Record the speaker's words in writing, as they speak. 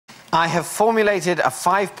I have formulated a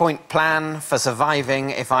 5-point plan for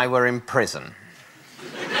surviving if I were in prison.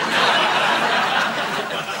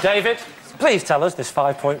 David, please tell us this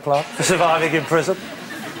 5-point plan for surviving in prison.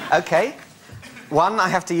 OK. 1, I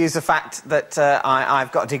have to use the fact that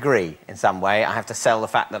I've got a degree in some way. I have to sell the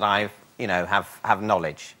fact that I, have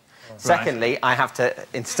knowledge. Right. Secondly, I have to,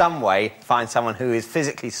 in some way, find someone who is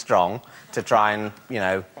physically strong to try and,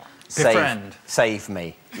 save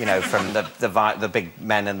me, from the big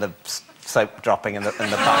men and the soap dropping and the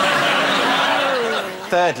butt.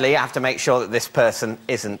 Thirdly, I have to make sure that this person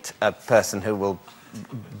isn't a person who will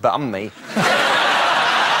bum me.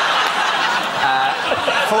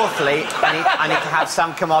 Fourthly, I need to have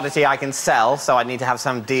some commodity I can sell, so I need to have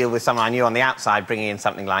some deal with someone I knew on the outside, bringing in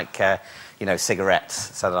something like,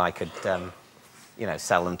 cigarettes, so that I could,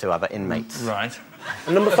 sell them to other inmates. Right.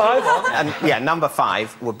 And number 5? Number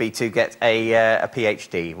 5 would be to get a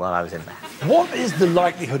PhD while I was in there. What is the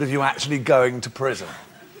likelihood of you actually going to prison?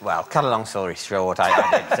 Well, cut a long story short,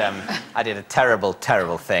 I did a terrible,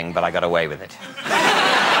 terrible thing, but I got away with it.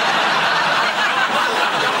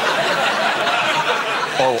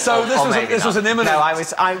 So this was an imminent... No,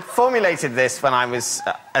 I formulated this when I was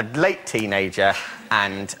a late teenager,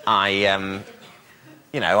 and I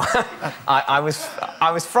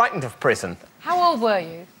was frightened of prison. How old were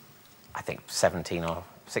you? I think 17 or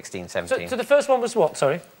 16, 17. So the first one was what,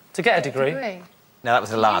 sorry? To get a degree? No, that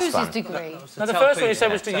was the last one. Use his degree. No, the first one you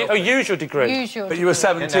said was to use your degree. Use your But you were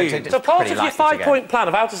 17. So part of your 5-point plan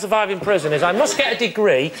of how to survive in prison is I must get a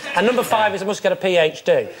degree, and number 5 is I must get a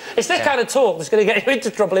PhD. It's this kind of talk that's going to get you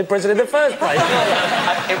into trouble in prison in the first place.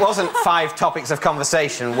 It wasn't 5 topics of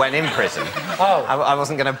conversation when in prison. Oh. I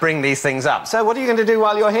wasn't going to bring these things up. So what are you going to do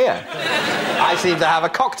while you're here? I seem to have a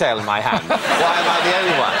cocktail in my hand. Why am I the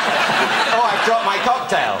only one? Oh, I've dropped my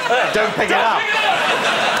cocktail. Don't pick it up.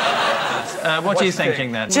 What are you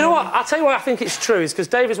thinking, then? Do you know what? I'll tell you why I think it's true, is because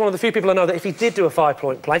David's one of the few people I know that if he did do a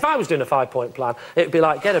 5-point plan, if I was doing a 5-point plan, it would be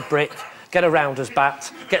like, get a brick, get a rounder's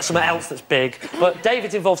bat, get something else that's big. But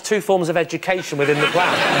David's involves 2 forms of education within the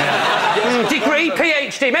plan. Yeah. Degree,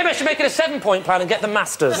 PhD. Maybe I should make it a 7-point plan and get the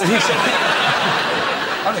masters. I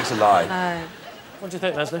think it's a lie. No. What do you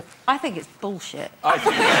think, Leslie? I think it's bullshit. I'm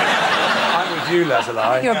with you,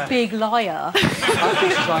 Leslie. You're a big liar. I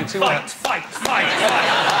think it's lying too much. Fight!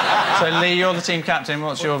 So, Lee, you're the team captain.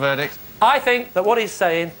 What's your verdict? I think that what he's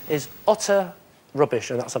saying is utter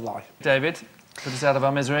rubbish, and that's a lie. David, put us out of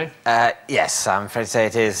our misery. Yes, I'm afraid to say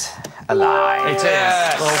it is a lie. It is.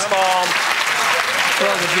 Well,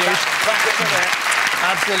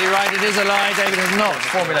 absolutely right, it is a lie. David has not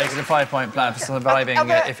formulated a 5-point plan for surviving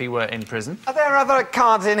if he were in prison. Are there other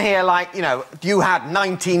cards in here, like, you had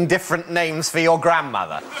 19 different names for your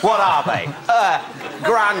grandmother? What are they?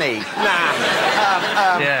 Granny, Nan.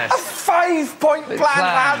 Yes. A 5-point plan for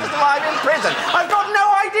how to survive in prison. I've got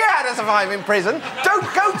no idea how to survive in prison. Don't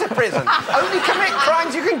go to prison. Only commit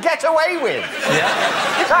crimes you can get away with. Yeah.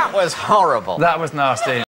 That was horrible. That was nasty.